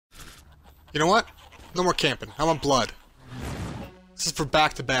You know what? No more camping. I want blood. This is for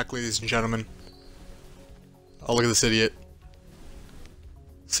back-to-back, ladies and gentlemen. Oh, look at this idiot.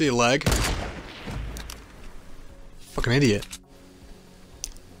 See a leg? Fucking idiot.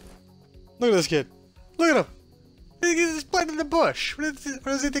 Look at this kid. Look at him. He's just playing in the bush. What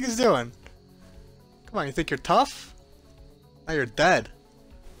does he think he's doing? Come on, you think you're tough? Now you're dead.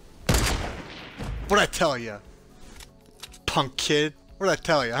 What'd I tell you? Punk kid. What'd I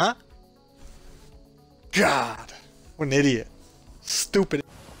tell you, huh? God. What an idiot. Stupid.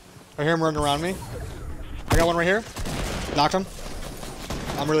 I hear him running around me. I got one right here. Knocked him.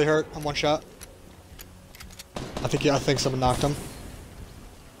 I'm really hurt. I'm one shot. I think someone knocked him.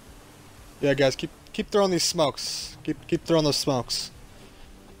 Yeah, guys, keep throwing these smokes. Keep throwing those smokes.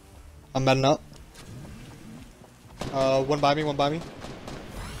 I'm medding up. One by me.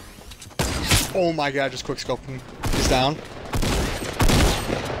 Oh my god, just quick scoping. He's down.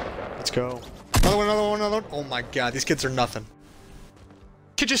 Let's go. Another one. Oh my god, these kids are nothing.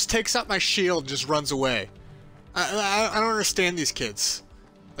 Kid just takes out my shield and just runs away. I don't understand these kids.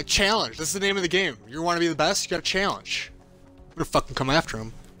 Like, challenge. That's the name of the game. You want to be the best? You gotta challenge. I'm gonna fucking come after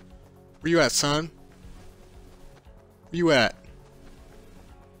him. Where you at, son? Where you at?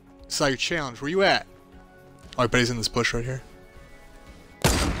 Saw your challenge. Where you at? Oh, I bet he's in this bush right here.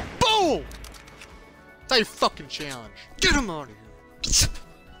 Boom! That's how you fucking challenge. Get him out of here.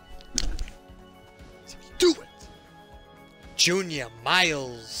 Do it! Junior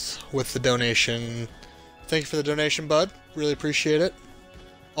Miles with the donation. Thank you for the donation, bud. Really appreciate it.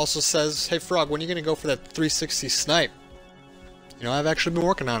 Also says, hey Frog, when are you gonna go for that 360 snipe? You know, I've actually been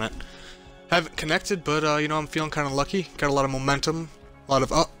working on it. Haven't connected, but you know, I'm feeling kind of lucky. Got a lot of momentum. A lot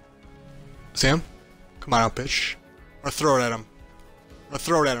of Sam? Come on out, bitch. I'm gonna throw it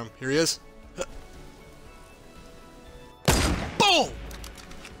at him. Here he is. Boom!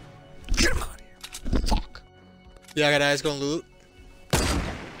 Get him out of here. Fuck. Yeah, I got eyes going loot.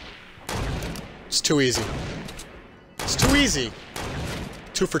 It's too easy. It's too easy.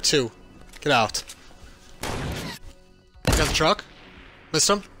 2 for 2. Get out. Got the truck. Missed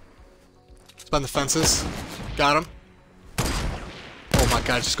him. It's behind the fences. Got him. Oh my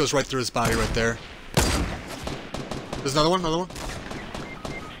god, it just goes right through his body right there. There's another one.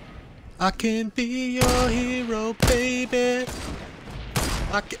 I can be your hero, baby.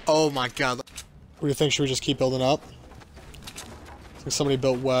 Oh my god. What do you think? Should we just keep building up? I think somebody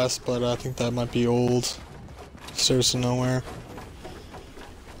built west, but I think that might be old. Stairs to nowhere.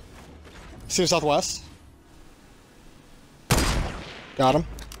 See him southwest. Got him.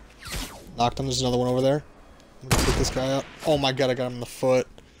 Knocked him. There's another one over there. I'm gonna pick this guy up. Oh my god, I got him in the foot.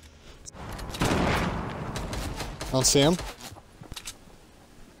 I don't see him.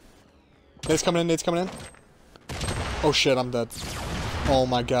 Nade's coming in. Oh shit, I'm dead. Oh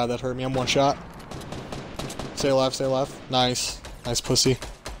my god, that hurt me. I'm one shot. Stay alive. Nice. Nice pussy.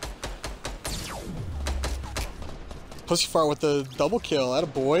 Pussy fart with the double kill. Atta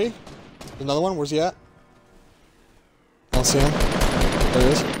boy. Another one. Where's he at? I don't see him. There he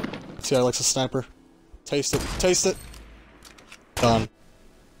is. See, I likes a sniper. Taste it. Done.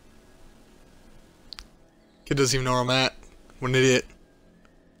 Kid doesn't even know where I'm at. What an idiot.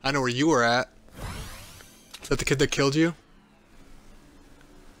 I know where you were at. Is that the kid that killed you?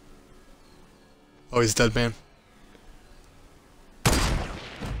 Oh, he's dead, man.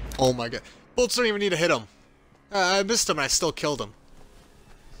 Oh my god. Bullets don't even need to hit him. I missed him and I still killed him.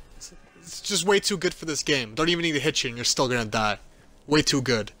 It's just way too good for this game. Don't even need to hit you and you're still gonna die. Way too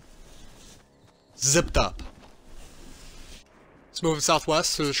good. Zipped up. He's moving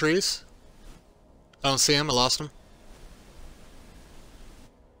southwest through the trees. I don't see him. I lost him.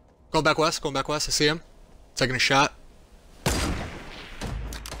 Going back west. I see him. Taking a shot.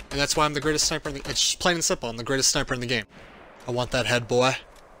 And that's why I'm the greatest sniper in the... It's just plain and simple. I'm the greatest sniper in the game. I want that head, boy.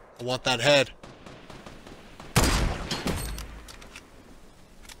 I want that head.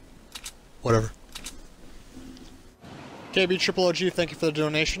 Whatever. KB Triple OG, thank you for the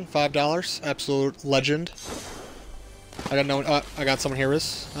donation. $5. Absolute legend. I got no... I got someone here.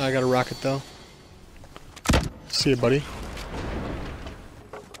 I got a rocket, though. See you, buddy.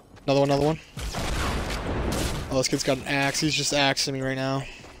 Another one. Oh, this kid's got an axe. He's just axing me right now.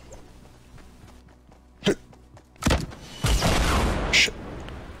 Shit.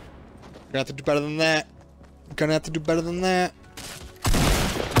 Gonna have to do better than that.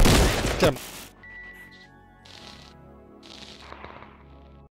 Get him.